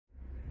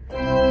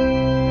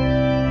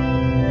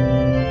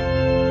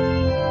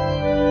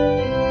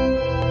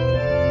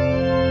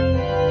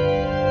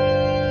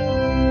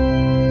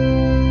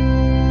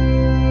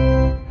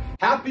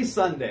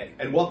Sunday,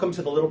 and welcome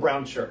to the Little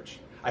Brown Church.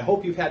 I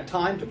hope you've had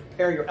time to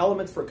prepare your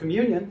elements for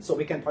communion so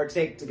we can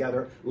partake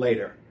together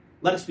later.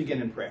 Let us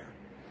begin in prayer.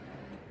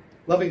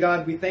 Loving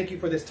God, we thank you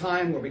for this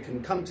time where we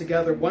can come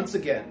together once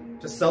again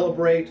to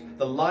celebrate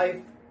the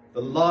life,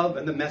 the love,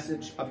 and the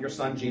message of your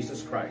Son,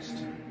 Jesus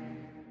Christ.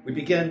 We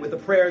begin with a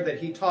prayer that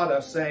he taught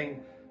us,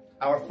 saying,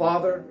 "Our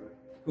Father,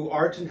 who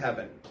art in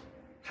heaven,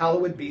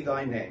 hallowed be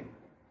thy name.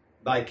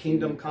 Thy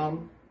kingdom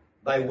come,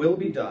 thy will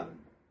be done,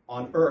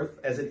 on earth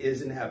as it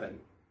is in heaven.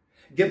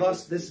 Give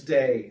us this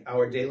day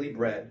our daily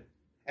bread,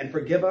 and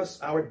forgive us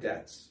our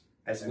debts,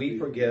 as we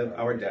forgive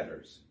our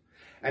debtors.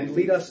 And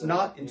lead us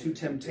not into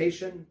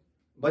temptation,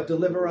 but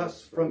deliver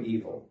us from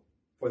evil.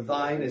 For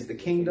thine is the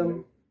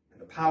kingdom, and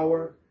the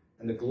power,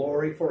 and the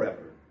glory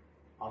forever.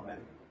 Amen."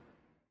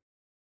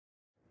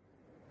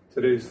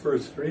 Today's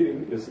first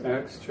reading is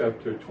Acts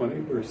chapter 20,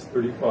 verse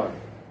 35.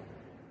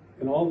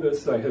 "In all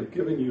this I have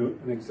given you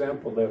an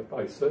example that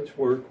by such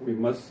work we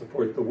must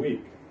support the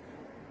weak,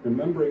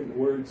 remembering the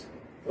words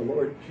of the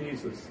Lord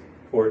Jesus,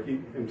 for he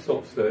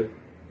himself said,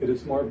 'It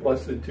is more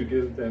blessed to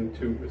give than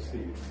to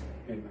receive.'"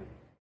 Amen.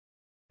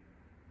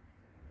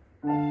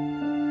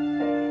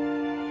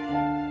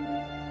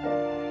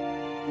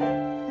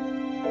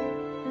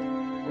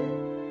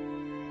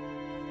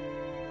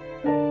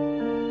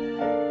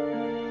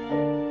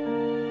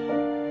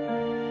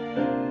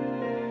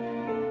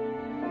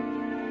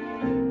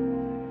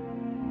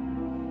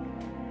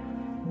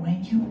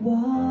 When your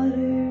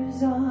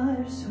waters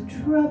are so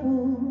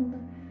troubled,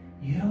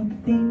 you don't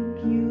think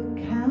you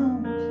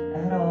count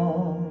at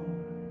all.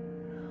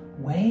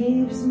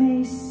 Waves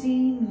may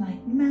seem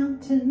like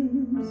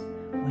mountains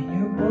when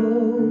your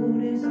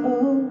boat is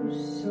oh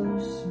so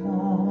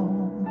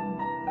small.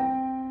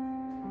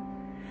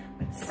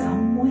 But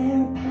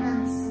somewhere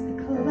past the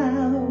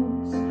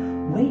clouds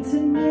waits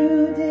a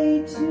new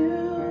day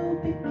to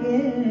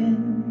begin.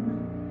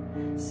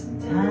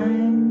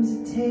 Sometimes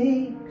it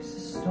takes a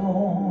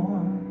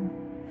storm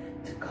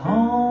to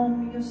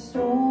calm your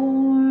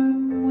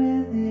storm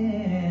within.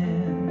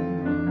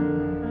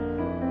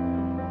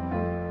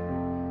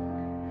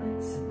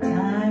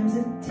 Sometimes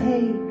it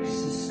takes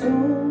a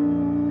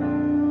storm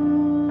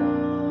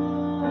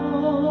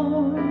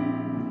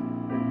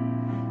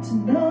to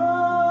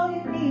know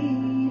you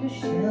need a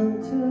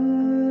shelter.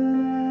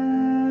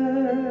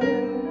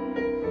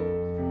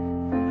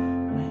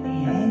 When the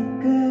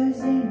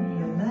anchor's in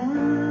your life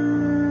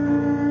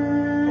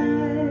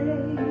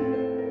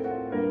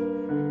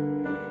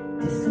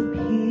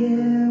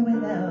disappear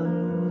without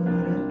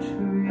a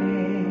trace.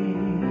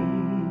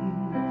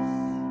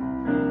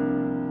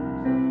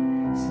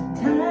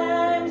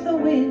 Sometimes the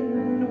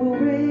wind will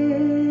rage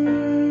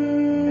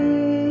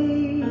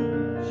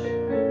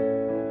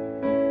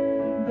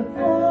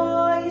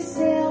before you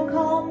sail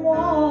calm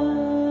waters.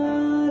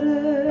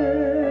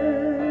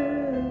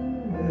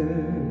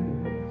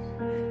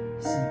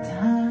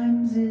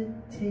 Sometimes it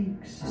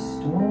takes a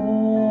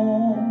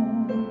storm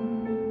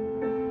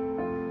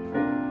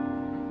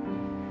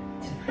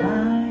to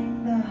find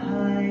the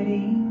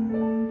hiding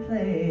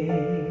place.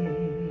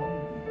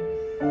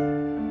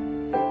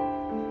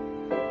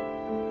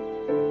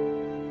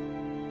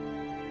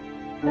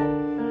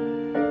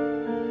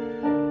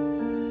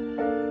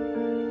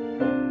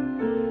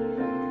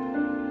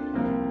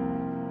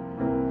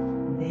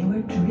 They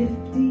were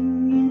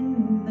drifting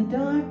in the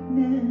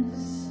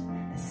darkness,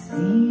 the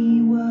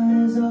sea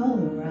was all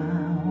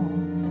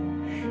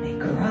around. They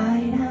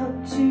cried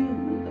out to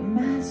the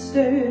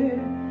Master,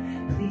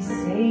 "Please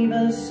save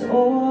us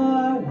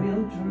or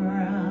we'll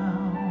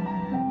drown."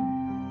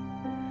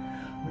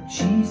 When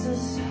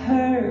Jesus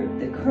heard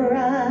the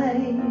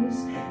cries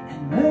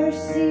and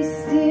mercy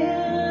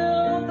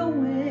stilled the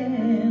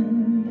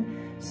wind.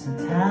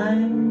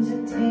 Sometimes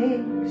it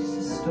takes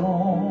a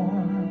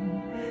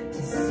storm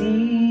to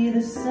see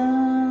the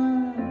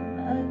sun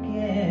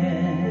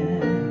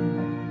again.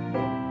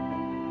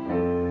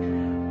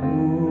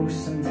 Oh,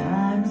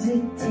 sometimes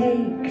it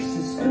takes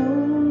a storm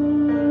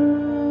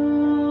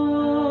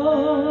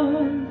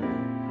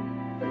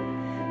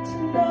to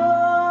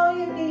know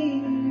you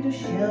need a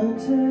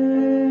shelter.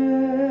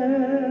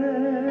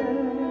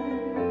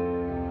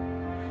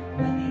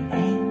 When the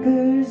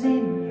anchor's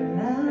in your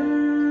life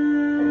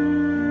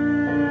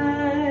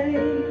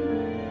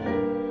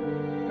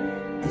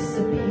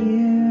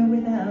disappear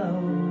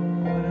without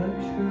a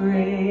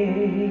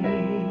trace.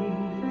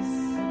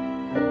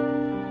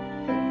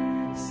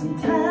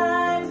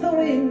 Sometimes the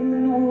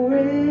wind will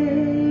rage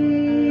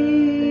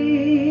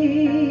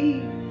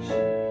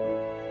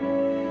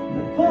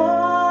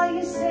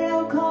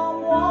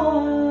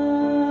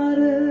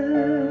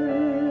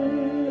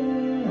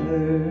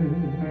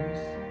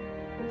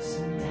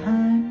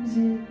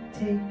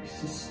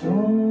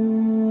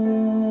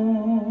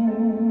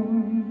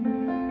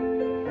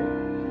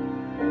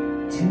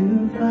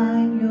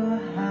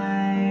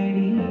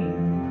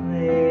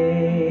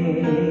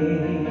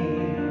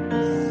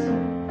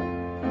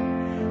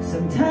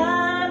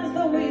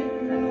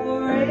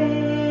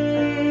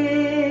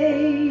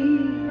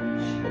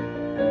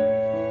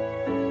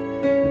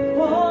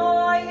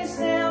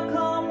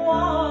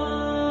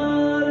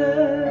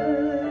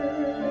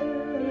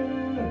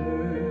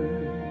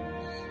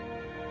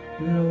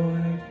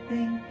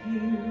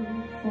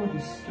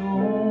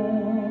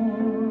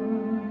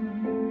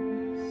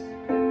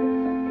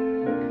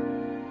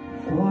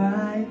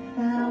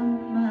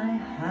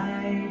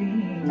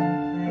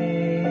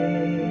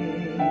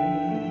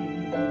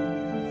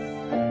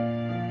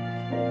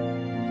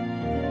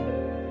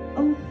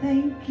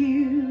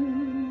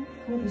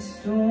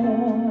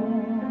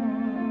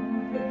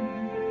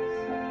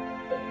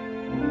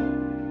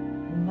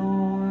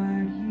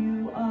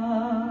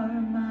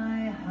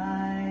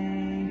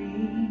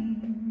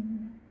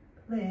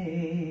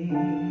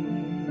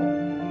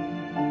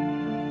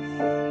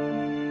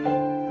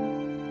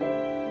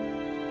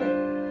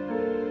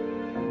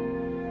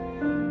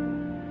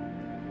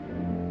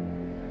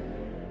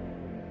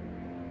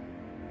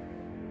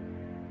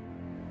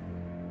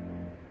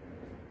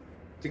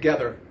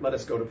Together, let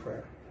us go to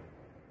prayer.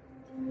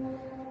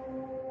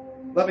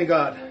 Loving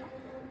God,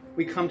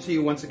 we come to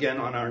you once again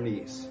on our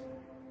knees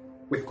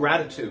with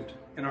gratitude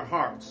in our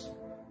hearts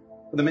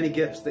for the many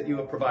gifts that you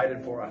have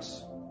provided for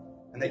us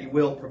and that you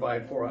will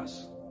provide for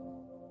us.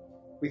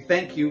 We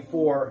thank you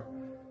for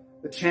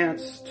the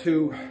chance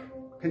to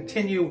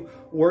continue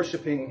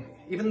worshiping,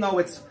 even though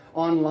it's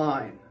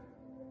online.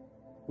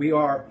 We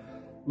are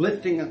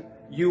lifting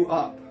you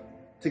up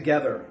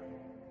together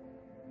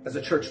as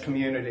a church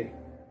community.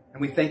 And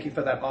we thank you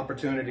for that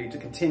opportunity to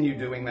continue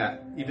doing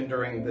that, even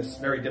during this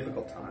very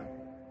difficult time.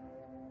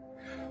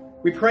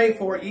 We pray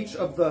for each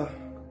of the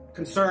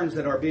concerns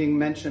that are being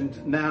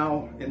mentioned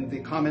now in the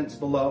comments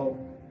below.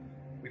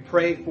 We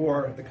pray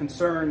for the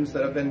concerns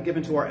that have been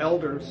given to our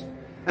elders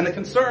and the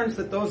concerns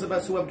that those of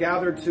us who have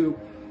gathered to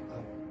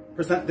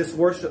present this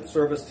worship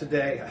service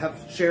today have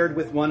shared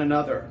with one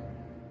another.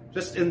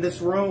 Just in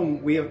this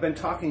room, we have been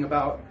talking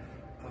about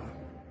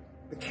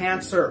the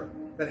cancer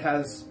that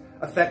has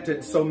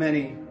affected so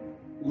many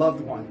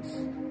loved ones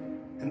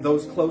and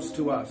those close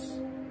to us.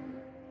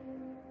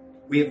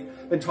 We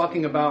have been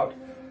talking about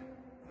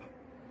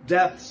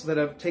deaths that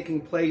have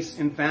taken place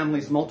in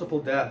families, multiple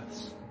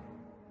deaths.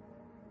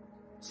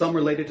 Some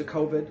related to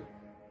COVID,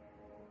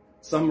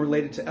 some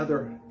related to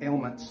other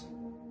ailments.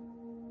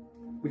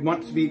 We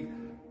want to be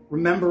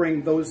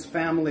remembering those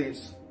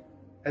families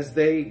as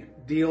they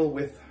deal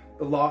with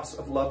the loss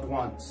of loved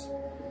ones.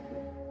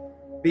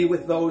 Be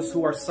with those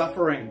who are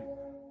suffering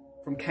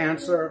from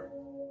cancer,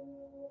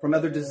 from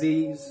other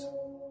disease,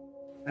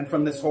 and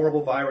from this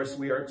horrible virus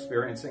we are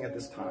experiencing at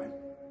this time.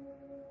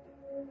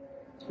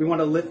 We want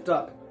to lift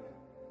up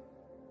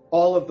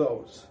all of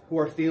those who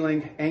are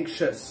feeling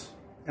anxious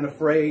and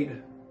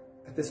afraid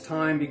at this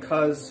time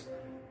because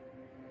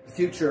the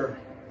future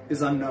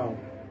is unknown.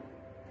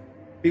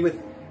 Be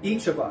with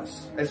each of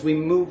us as we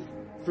move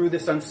through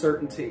this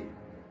uncertainty.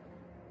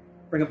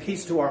 Bring a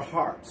peace to our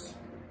hearts.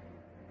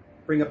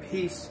 Bring a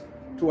peace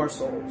to our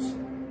souls.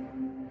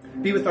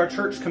 Be with our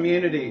church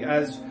community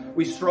as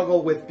we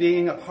struggle with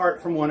being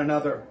apart from one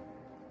another.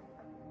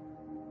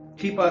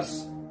 Keep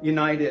us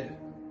united.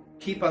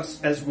 Keep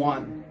us as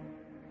one.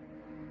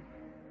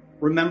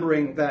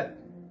 Remembering that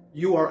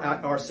you are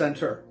at our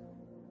center.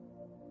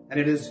 And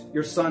it is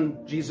your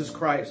Son, Jesus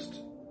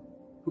Christ,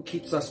 who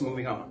keeps us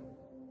moving on.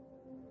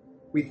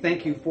 We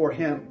thank you for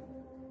him,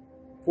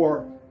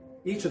 for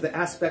each of the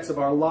aspects of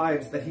our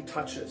lives that he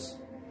touches.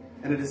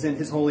 And it is in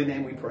his holy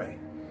name we pray.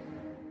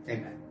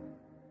 Amen.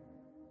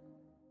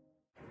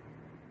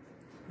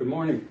 Good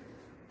morning.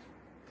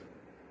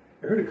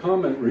 I heard a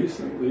comment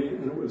recently,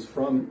 and it was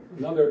from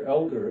another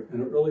elder,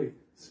 and it really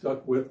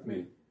stuck with me.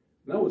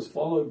 And that was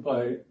followed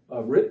by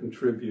a written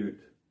tribute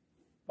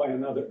by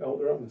another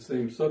elder on the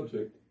same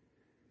subject.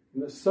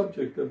 And the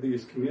subject of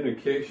these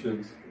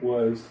communications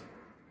was,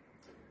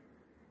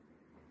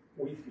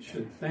 we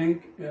should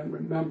thank and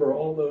remember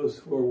all those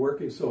who are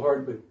working so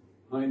hard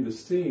behind the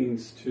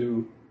scenes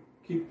to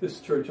keep this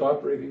church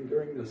operating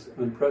during this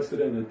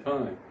unprecedented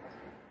time.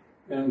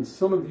 And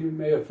some of you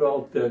may have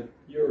felt that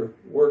your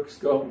works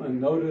go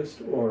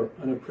unnoticed or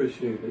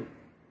unappreciated.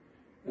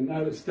 And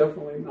that is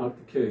definitely not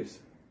the case.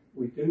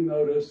 We do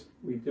notice,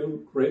 we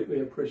do greatly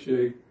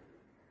appreciate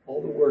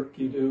all the work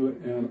you do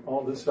and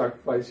all the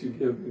sacrifice you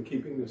give in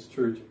keeping this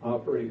church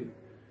operating.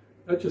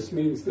 That just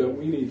means that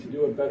we need to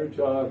do a better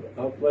job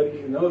of letting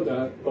you know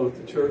that, both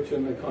the church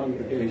and the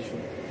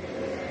congregation.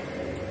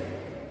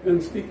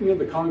 And speaking of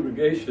the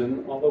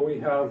congregation, although we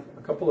have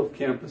a couple of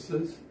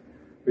campuses,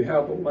 we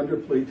have a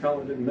wonderfully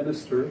talented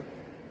minister,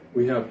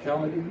 we have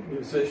talented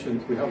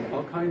musicians, we have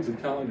all kinds of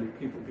talented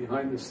people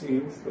behind the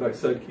scenes that I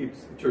said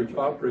keeps the church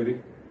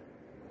operating.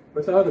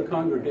 Without a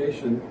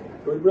congregation,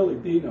 there would really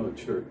be no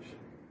church.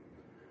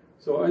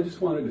 So I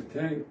just wanted to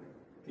thank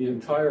the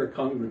entire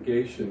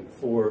congregation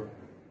for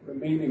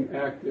remaining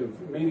active,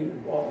 remaining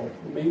involved,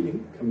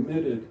 remaining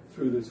committed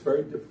through this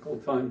very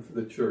difficult time for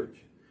the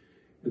church.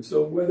 And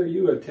so whether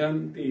you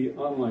attend the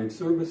online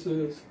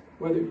services,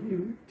 whether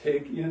you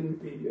take in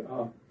the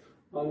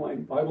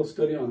online Bible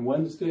study on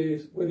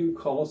Wednesdays, whether you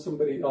call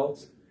somebody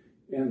else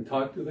and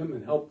talk to them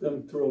and help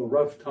them through a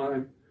rough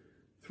time,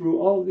 through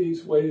all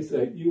these ways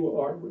that you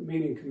are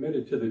remaining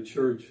committed to the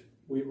church,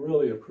 we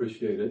really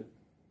appreciate it.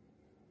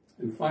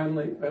 And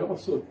finally, I'd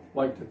also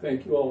like to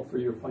thank you all for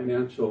your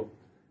financial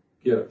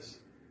gifts.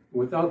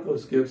 Without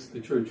those gifts, the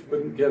church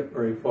wouldn't get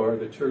very far.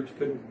 The church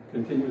couldn't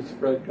continue to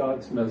spread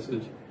God's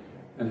message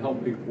and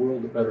help make the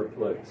world a better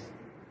place.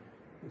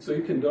 And so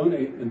you can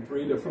donate in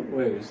 3 different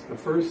ways. The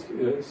first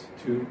is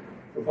to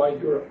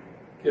provide your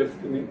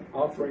gift in the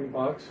offering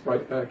box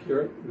right back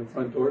here in the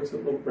front doors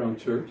at Little Brown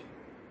Church.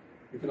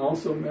 You can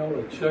also mail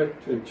a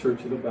check to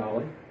Church of the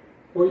Valley,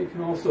 or you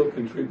can also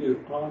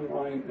contribute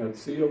online at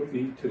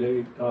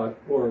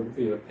covtoday.org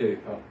via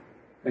PayPal.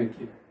 Thank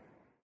you.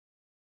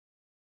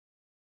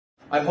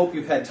 I hope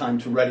you've had time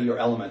to ready your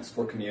elements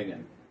for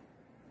communion.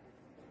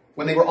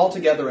 When they were all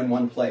together in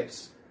one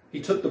place, he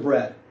took the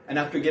bread, and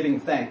after giving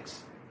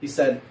thanks, he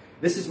said,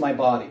 "This is my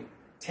body.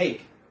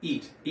 Take,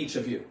 eat, each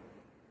of you."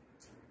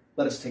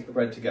 Let us take the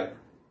bread together.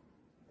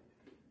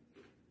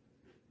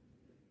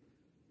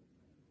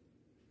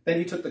 Then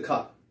he took the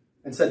cup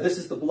and said, "This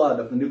is the blood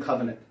of the new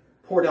covenant,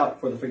 poured out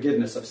for the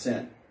forgiveness of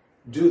sin.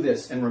 Do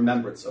this in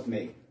remembrance of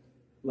me."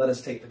 Let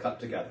us take the cup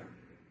together.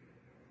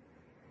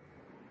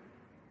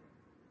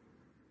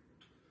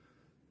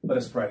 Let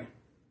us pray.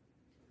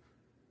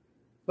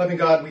 Loving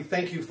God, we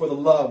thank you for the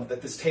love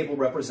that this table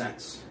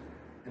represents,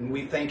 and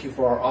we thank you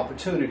for our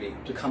opportunity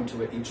to come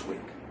to it each week.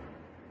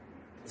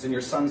 It's in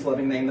your Son's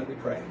loving name that we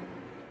pray.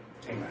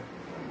 Amen.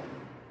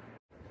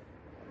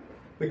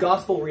 The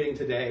gospel reading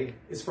today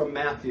is from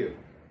Matthew.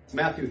 It's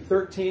Matthew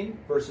 13,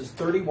 verses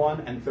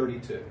 31 and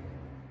 32.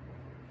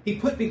 He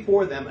put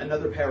before them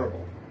another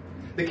parable.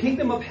 The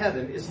kingdom of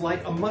heaven is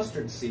like a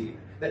mustard seed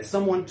that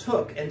someone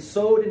took and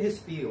sowed in his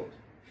field.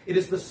 It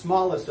is the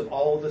smallest of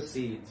all the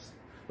seeds.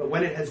 But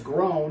when it has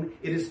grown,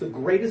 it is the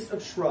greatest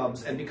of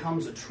shrubs and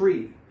becomes a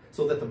tree,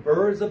 so that the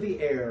birds of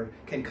the air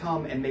can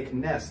come and make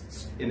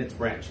nests in its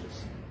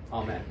branches.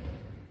 Amen.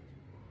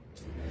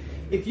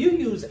 If you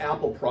use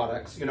Apple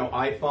products,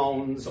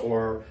 iPhones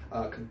or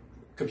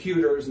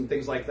computers and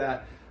things like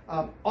that,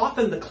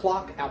 often the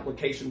clock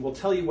application will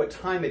tell you what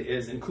time it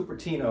is in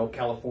Cupertino,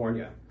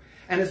 California.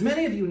 And as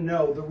many of you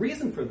know, the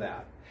reason for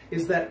that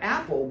is that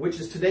Apple, which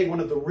is today one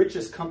of the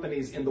richest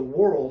companies in the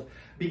world,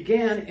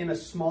 began in a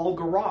small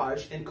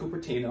garage in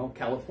Cupertino,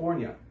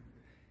 California.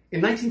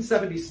 In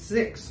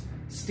 1976,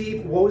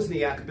 Steve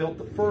Wozniak built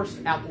the first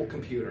Apple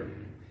computer.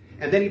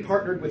 And then he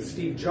partnered with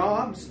Steve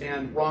Jobs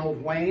and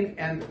Ronald Wayne,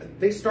 and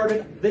they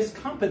started this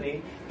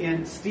company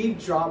in Steve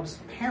Jobs'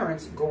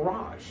 parents'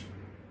 garage.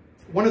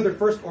 One of their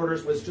first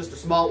orders was just a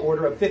small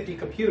order of 50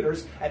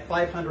 computers at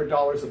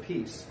 $500 a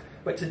piece.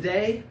 But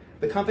today,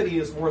 the company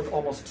is worth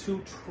almost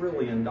 $2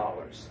 trillion.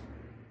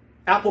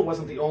 Apple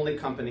wasn't the only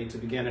company to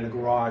begin in a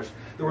garage.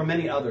 There were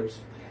many others.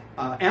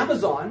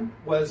 Amazon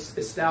was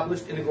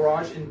established in a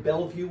garage in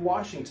Bellevue,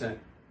 Washington.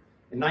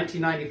 In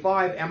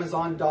 1995,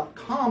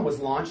 Amazon.com was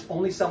launched,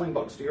 only selling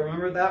books. Do you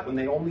remember that? When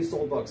they only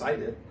sold books. I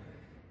did.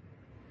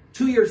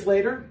 2 years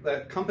later,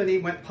 the company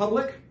went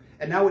public,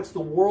 and now it's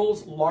the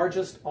world's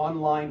largest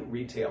online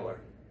retailer.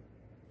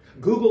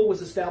 Google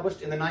was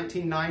established in the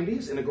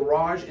 1990s in a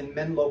garage in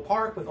Menlo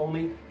Park with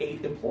only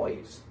 8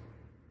 employees.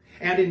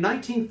 And in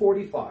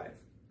 1945,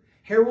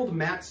 Harold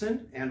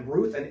Matson and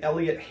Ruth and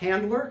Elliot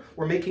Handler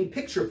were making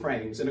picture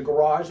frames in a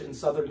garage in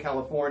Southern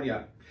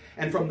California.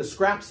 And from the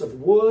scraps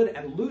of wood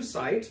and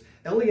lucite,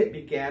 Elliot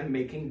began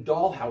making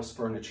dollhouse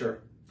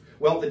furniture.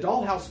 Well, the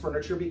dollhouse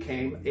furniture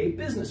became a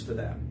business for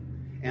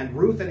them. And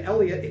Ruth and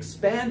Elliot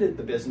expanded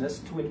the business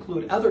to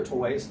include other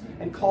toys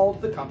and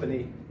called the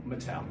company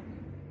Mattel.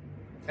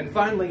 And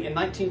finally, in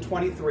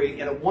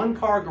 1923, in a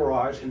one-car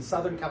garage in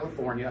Southern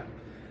California,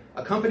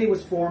 a company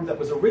was formed that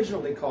was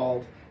originally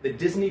called the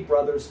Disney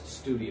Brothers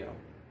Studio.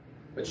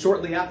 But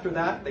shortly after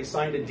that, they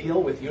signed a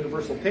deal with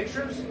Universal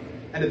Pictures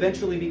and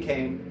eventually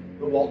became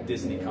the Walt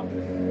Disney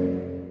Company.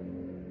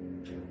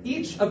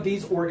 Each of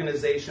these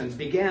organizations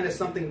began as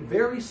something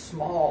very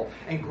small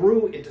and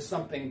grew into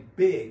something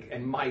big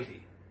and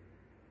mighty.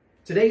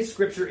 Today's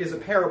scripture is a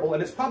parable,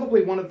 and it's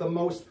probably one of the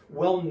most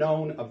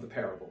well-known of the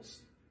parables.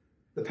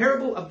 The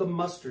parable of the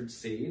mustard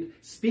seed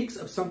speaks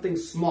of something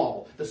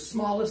small, the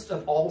smallest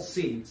of all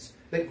seeds,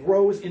 that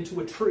grows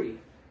into a tree,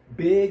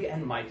 big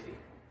and mighty.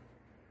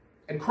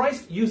 And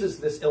Christ uses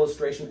this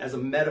illustration as a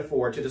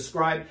metaphor to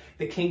describe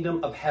the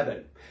kingdom of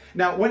heaven.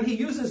 Now, when he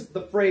uses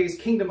the phrase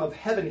kingdom of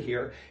heaven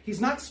here,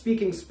 he's not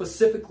speaking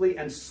specifically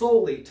and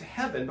solely to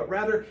heaven, but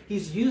rather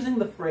he's using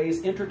the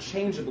phrase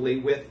interchangeably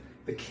with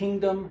the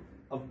kingdom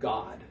of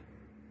God.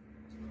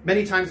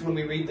 Many times when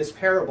we read this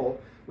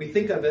parable, we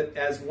think of it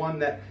as one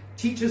that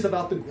teaches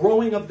about the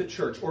growing of the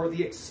church or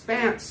the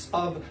expanse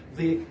of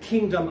the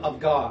kingdom of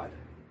God.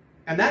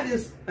 And that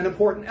is an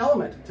important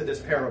element to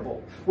this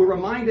parable. We're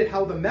reminded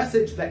how the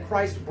message that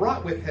Christ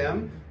brought with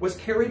him was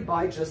carried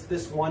by just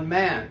this one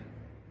man,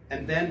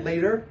 and then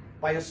later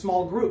by a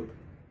small group,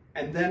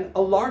 and then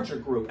a larger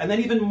group, and then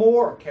even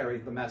more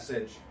carried the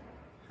message,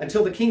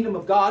 until the kingdom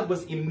of God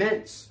was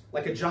immense,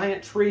 like a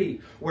giant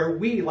tree, where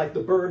we, like the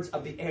birds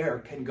of the air,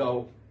 can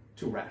go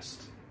to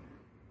rest.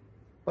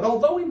 But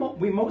although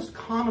we most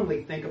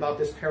commonly think about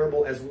this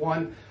parable as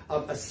one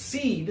of a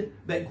seed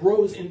that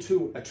grows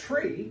into a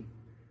tree,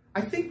 I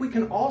think we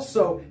can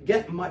also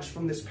get much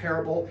from this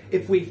parable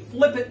if we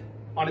flip it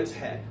on its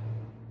head.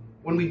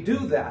 When we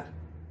do that,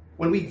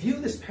 when we view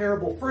this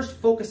parable first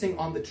focusing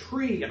on the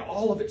tree and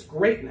all of its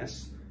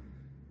greatness,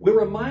 we're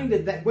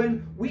reminded that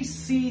when we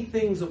see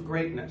things of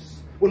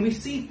greatness, when we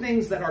see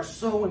things that are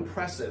so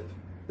impressive,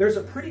 there's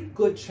a pretty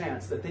good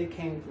chance that they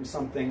came from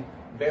something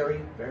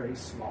very, very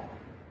small.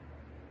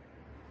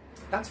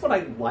 That's what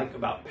I like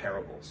about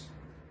parables.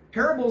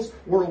 Parables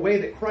were a way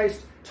that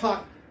Christ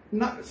taught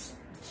not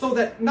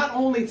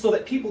only so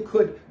that people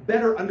could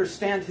better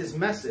understand his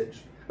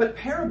message, but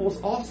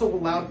parables also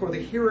allowed for the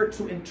hearer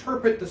to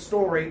interpret the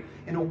story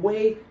in a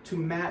way to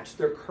match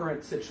their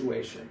current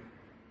situation.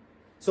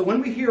 So when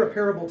we hear a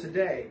parable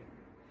today,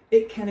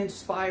 it can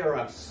inspire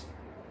us,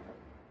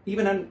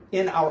 even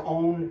in our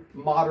own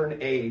modern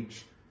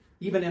age,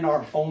 even in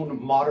our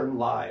own modern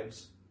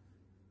lives.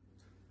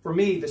 For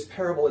me, this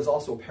parable is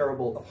also a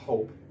parable of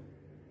hope.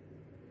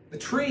 The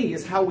tree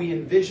is how we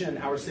envision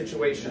our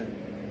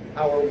situation,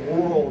 our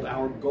world,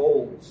 our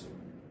goals.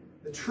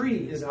 The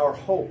tree is our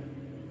hope,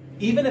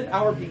 even if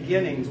our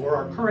beginnings or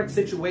our current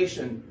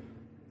situation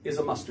is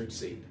a mustard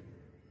seed.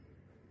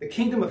 The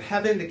kingdom of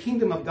heaven, the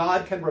kingdom of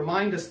God can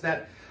remind us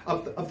that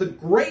of the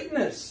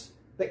greatness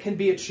that can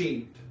be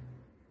achieved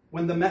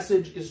when the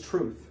message is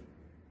truth,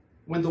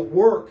 when the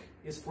work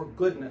is for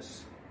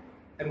goodness,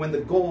 and when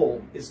the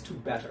goal is to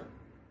better.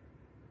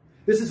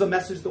 This is a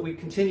message that we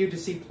continue to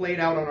see played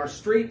out on our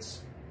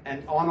streets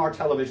and on our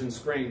television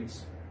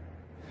screens.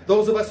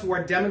 Those of us who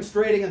are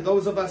demonstrating and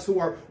those of us who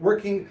are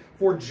working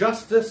for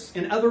justice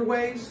in other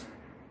ways,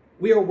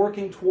 we are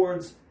working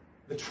towards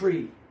the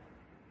tree.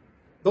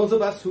 Those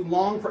of us who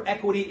long for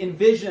equity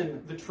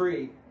envision the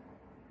tree,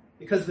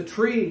 because the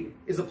tree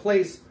is a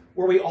place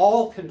where we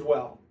all can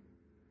dwell,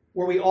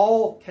 where we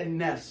all can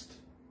nest,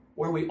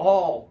 where we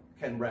all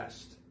can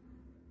rest.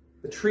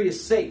 The tree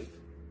is safe.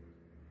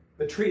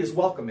 The tree is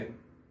welcoming.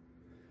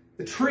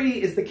 The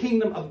tree is the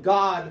kingdom of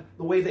God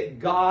the way that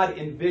God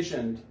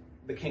envisioned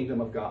the kingdom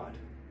of God.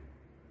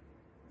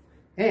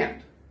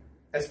 And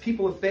as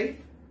people of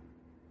faith,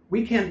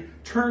 we can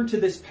turn to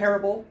this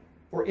parable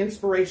for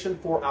inspiration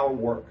for our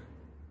work.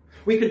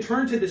 We can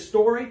turn to this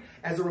story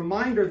as a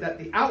reminder that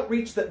the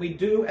outreach that we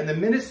do and the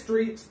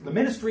ministries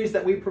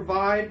that we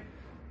provide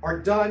are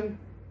done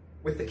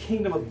with the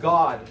kingdom of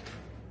God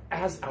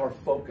as our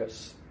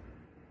focus.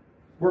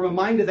 We're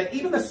reminded that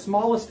even the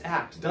smallest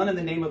act done in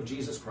the name of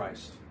Jesus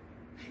Christ,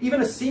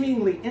 even a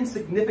seemingly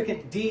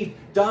insignificant deed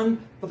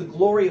done for the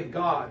glory of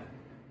God,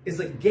 is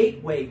a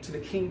gateway to the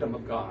kingdom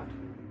of God.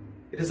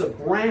 It is a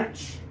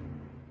branch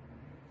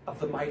of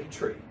the mighty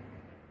tree.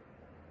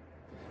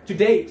 To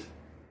date,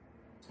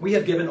 we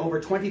have given over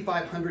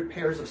 2,500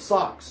 pairs of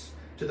socks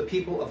to the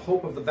people of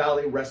Hope of the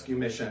Valley Rescue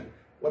Mission.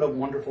 What a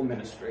wonderful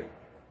ministry.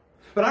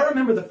 But I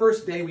remember the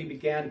first day we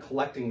began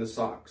collecting the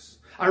socks.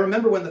 I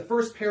remember when the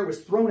first pair was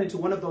thrown into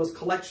one of those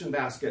collection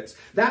baskets.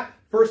 That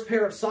first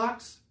pair of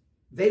socks,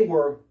 they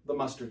were the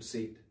mustard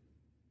seed.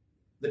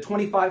 The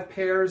 25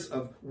 pairs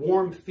of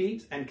warm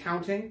feet and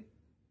counting,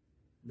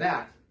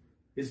 that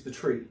is the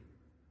tree.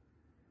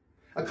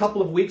 A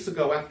couple of weeks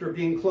ago, after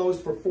being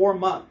closed for 4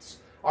 months,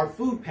 our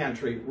food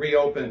pantry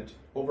reopened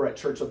over at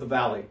Church of the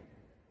Valley.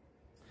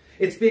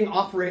 It's being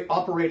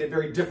operated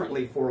very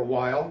differently for a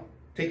while,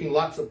 taking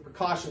lots of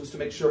precautions to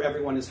make sure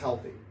everyone is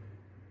healthy.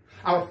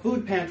 Our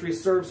food pantry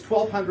serves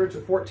 1,200 to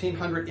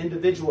 1,400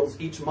 individuals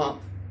each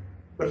month.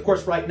 But of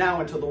course, right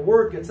now, until the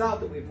word gets out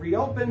that we've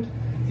reopened,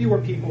 fewer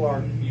people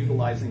are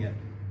utilizing it.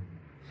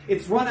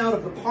 It's run out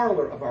of the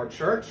parlor of our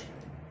church,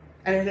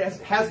 and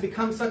it has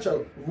become such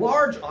a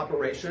large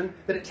operation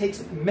that it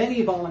takes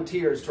many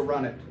volunteers to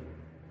run it.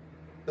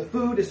 The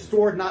food is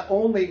stored not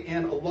only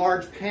in a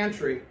large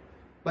pantry,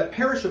 but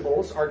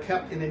perishables are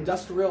kept in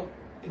industrial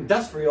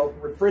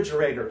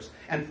refrigerators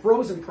and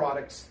frozen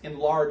products in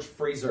large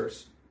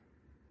freezers.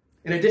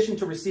 In addition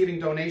to receiving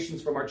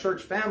donations from our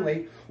church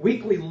family,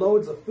 weekly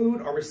loads of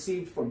food are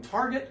received from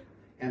Target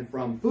and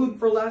from Food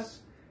for Less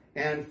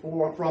and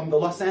from the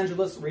Los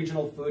Angeles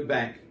Regional Food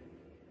Bank.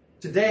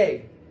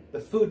 Today, the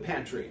food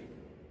pantry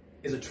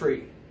is a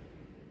tree.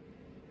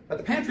 But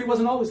the pantry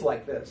wasn't always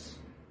like this.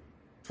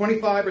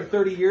 25 or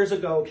 30 years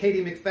ago,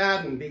 Katie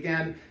McFadden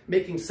began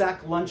making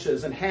sack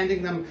lunches and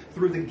handing them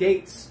through the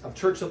gates of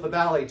Church of the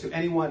Valley to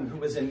anyone who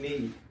was in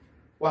need,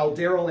 while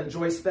Daryl and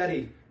Joyce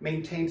Fetty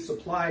maintained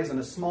supplies in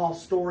a small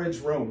storage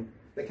room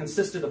that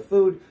consisted of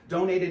food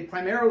donated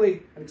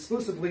primarily and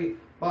exclusively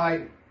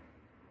by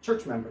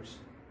church members.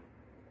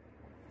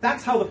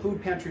 That's how the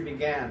food pantry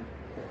began.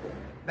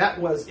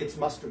 That was its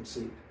mustard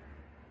seed.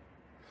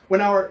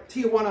 When our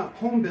Tijuana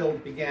home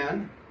build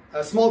began,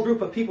 a small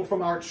group of people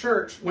from our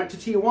church went to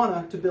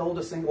Tijuana to build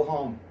a single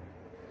home.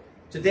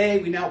 Today,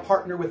 we now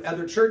partner with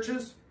other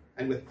churches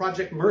and with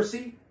Project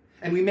Mercy,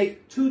 and we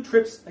make 2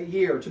 trips a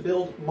year to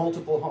build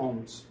multiple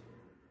homes.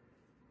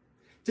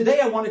 Today,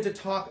 I wanted to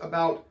talk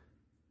about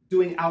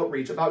doing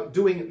outreach, about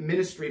doing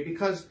ministry,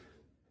 because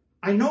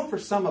I know for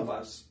some of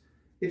us,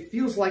 it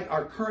feels like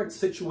our current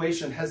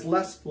situation has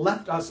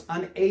left us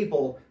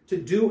unable to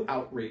do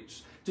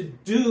outreach, to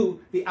do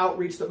the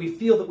outreach that we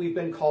feel that we've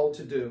been called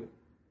to do.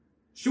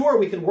 Sure,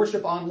 we can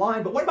worship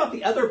online, but what about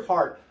the other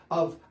part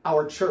of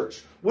our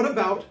church? What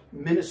about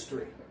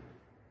ministry?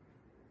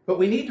 But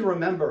we need to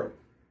remember,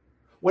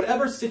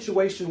 whatever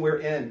situation we're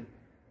in,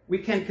 we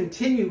can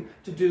continue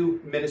to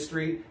do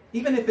ministry,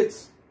 even if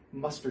it's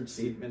mustard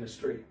seed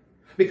ministry.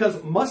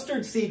 Because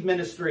mustard seed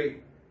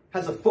ministry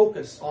has a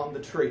focus on the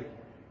tree.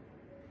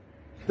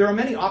 There are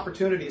many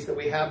opportunities that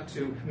we have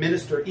to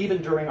minister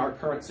even during our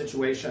current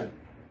situation.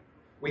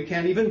 We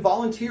can even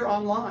volunteer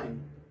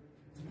online.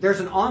 There's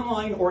an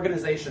online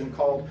organization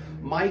called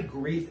My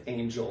Grief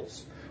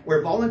Angels,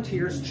 where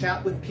volunteers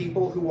chat with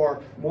people who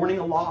are mourning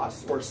a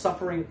loss or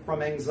suffering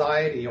from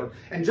anxiety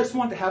and just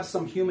want to have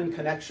some human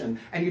connection.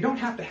 And you don't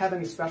have to have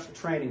any special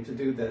training to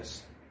do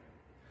this.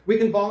 We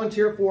can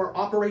volunteer for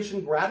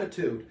Operation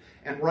Gratitude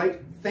and write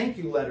thank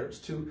you letters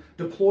to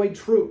deployed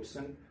troops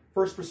and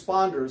first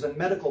responders and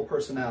medical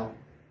personnel.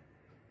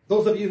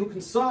 Those of you who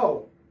can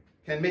sew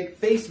can make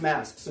face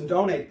masks and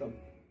donate them.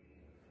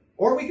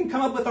 Or we can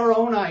come up with our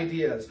own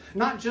ideas,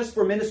 not just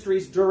for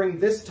ministries during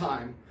this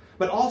time,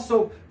 but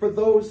also for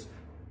those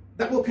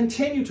that will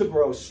continue to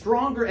grow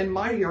stronger and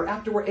mightier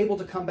after we're able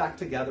to come back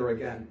together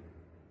again.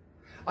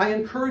 I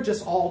encourage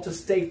us all to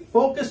stay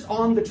focused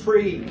on the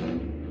tree.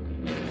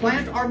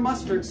 Plant our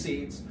mustard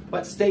seeds,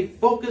 but stay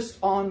focused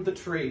on the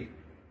tree.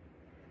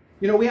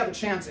 You know, we have a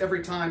chance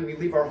every time we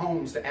leave our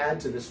homes to add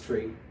to this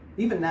tree,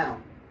 even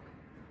now.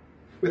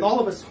 With all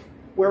of us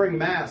wearing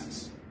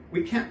masks,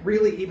 we can't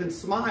really even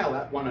smile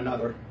at one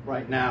another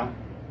right now,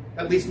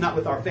 at least not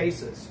with our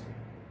faces.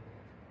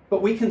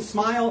 But we can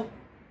smile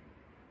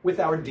with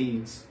our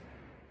deeds.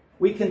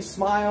 We can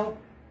smile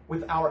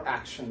with our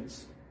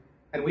actions.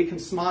 And we can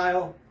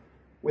smile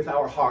with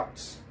our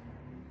hearts.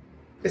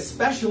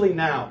 Especially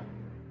now,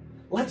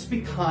 let's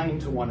be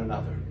kind to one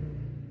another.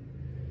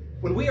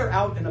 When we are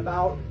out and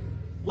about,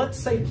 let's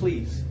say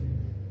please.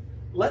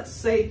 Let's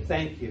say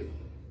thank you.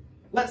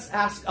 Let's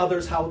ask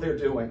others how they're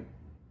doing.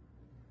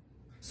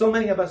 So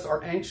many of us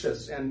are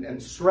anxious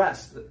and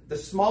stressed. The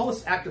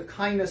smallest act of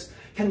kindness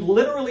can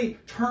literally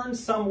turn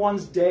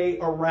someone's day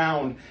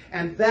around.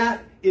 And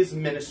that is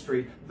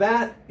ministry.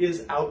 That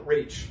is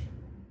outreach.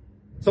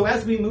 So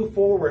as we move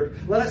forward,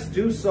 let us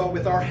do so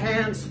with our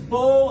hands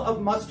full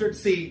of mustard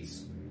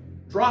seeds,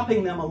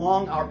 dropping them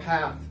along our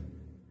path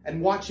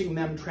and watching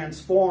them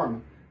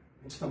transform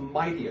into the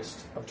mightiest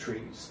of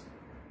trees.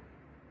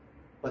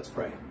 Let's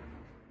pray.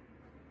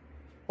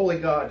 Holy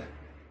God,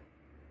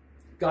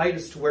 guide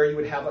us to where you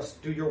would have us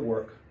do your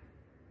work.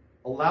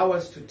 Allow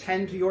us to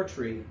tend to your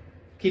tree,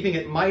 keeping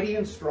it mighty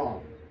and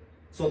strong,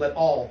 so that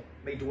all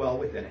may dwell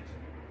within it.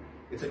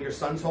 It's in your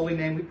Son's holy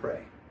name we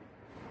pray.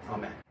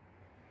 Amen.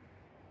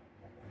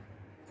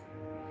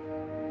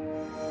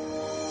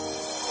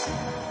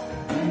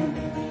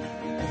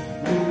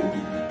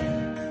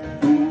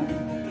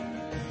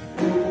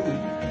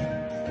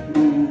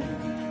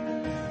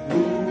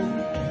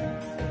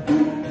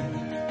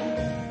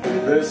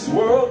 This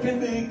world can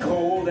be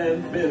cold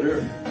and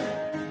bitter.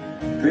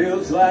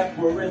 Feels like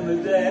we're in the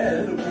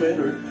dead of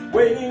winter,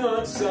 waiting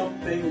on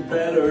something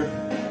better.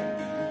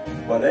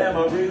 But am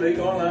I really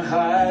gonna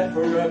hide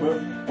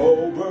forever?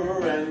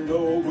 Over and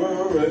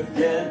over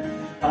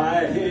again,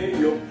 I hear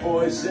your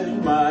voice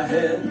in my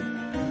head.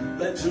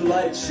 Let your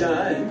light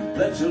shine,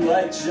 let your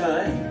light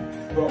shine,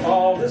 for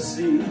all to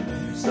see.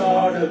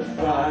 Start a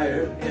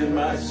fire in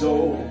my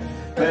soul,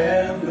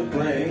 fan the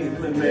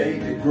flame and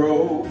make it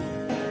grow.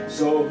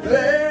 So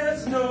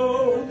there's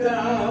no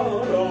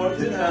doubt or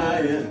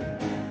denying,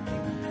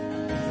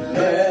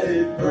 let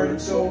it burn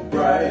so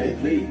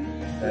brightly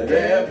that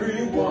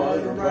everyone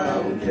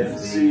around can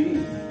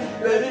see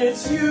that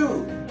it's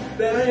you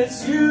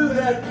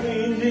that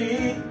we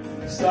need.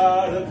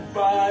 Start a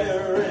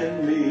fire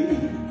in me.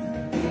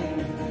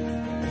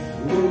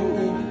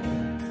 Ooh,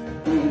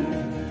 ooh.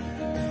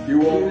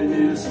 You only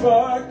need a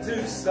spark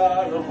to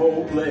start a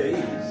whole blaze.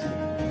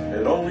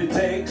 It only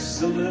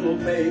takes a little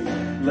faith.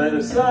 Let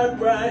us start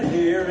right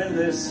here in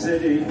this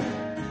city,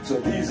 so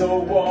these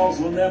old walls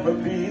will never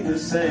be the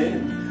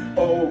same.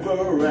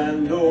 Over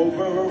and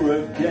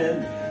over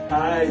again,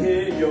 I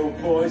hear your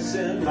voice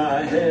in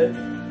my head.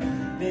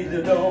 Need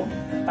to know,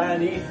 I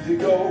need to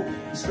go.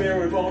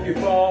 Spirit, won't you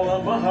fall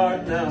on my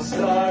heart now?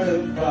 Start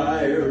a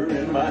fire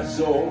in my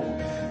soul,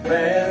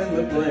 fan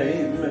the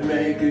flame and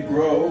make it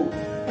grow.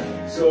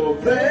 So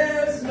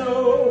there's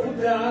no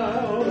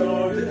doubt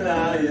or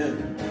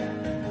denying,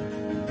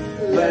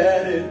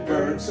 let it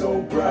burn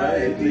so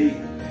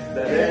brightly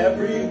that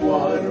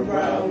everyone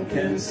around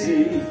can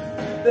see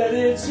that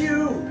it's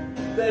you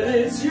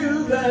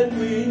that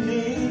we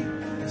need.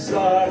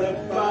 Start a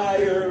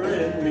fire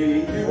in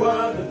me. You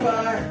are the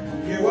fire,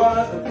 you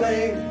are the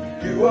flame,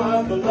 you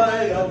are the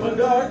light on the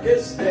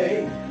darkest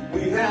day.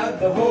 We have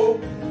the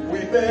hope,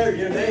 we bear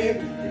your name,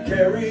 we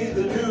carry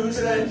the news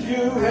that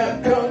you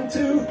have come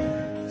to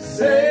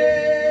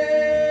save.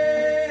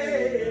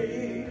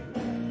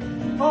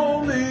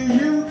 Only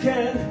you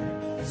can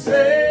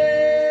save.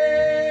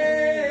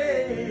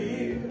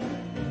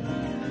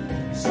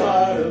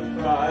 Start a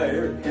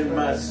fire in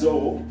my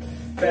soul,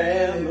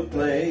 fan the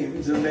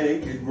flames and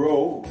make it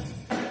grow.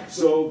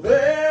 So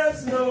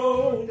there's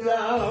no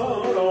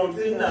doubt or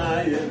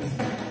denying,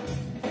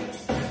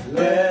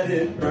 let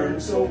it burn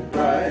so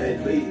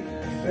brightly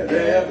that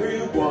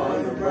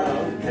everyone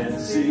around can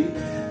see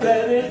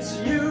that it's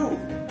you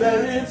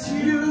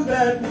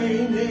that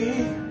we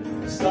need.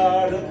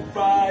 Start a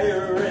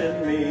fire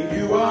in me.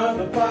 You are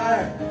the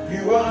fire,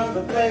 you are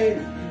the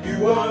flame,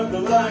 you are the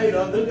light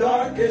on the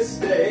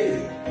darkest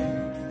day.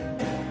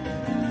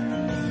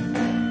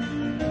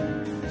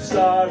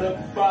 Start a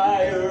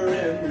fire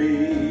in me.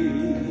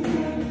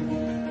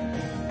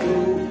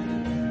 Ooh,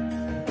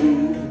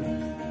 ooh,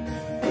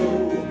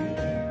 ooh,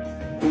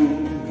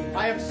 ooh.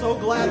 I am so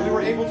glad we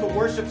were able to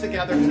worship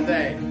together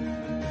today.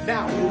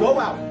 Now, go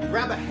out,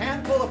 grab a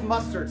handful of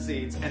mustard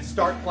seeds, and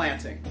start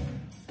planting.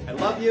 I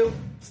love you.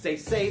 Stay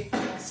safe.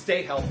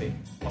 Stay healthy.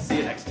 I'll see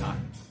you next time.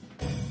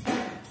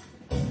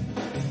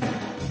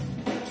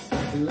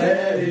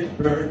 Let it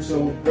burn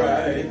so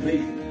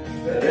brightly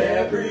that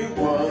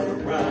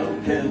everyone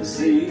around can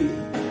see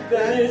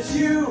that it's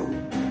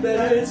you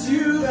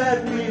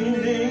that we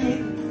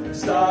need.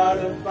 Start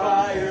a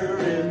fire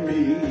in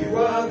me. You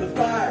are the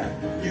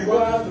fire, you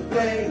are the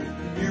flame,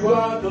 you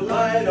are the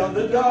light on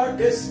the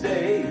darkest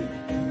day.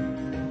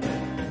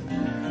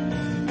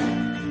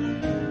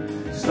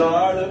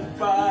 Start a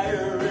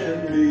fire in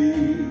me.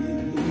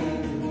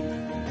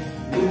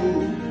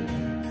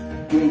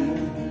 Ooh, ooh.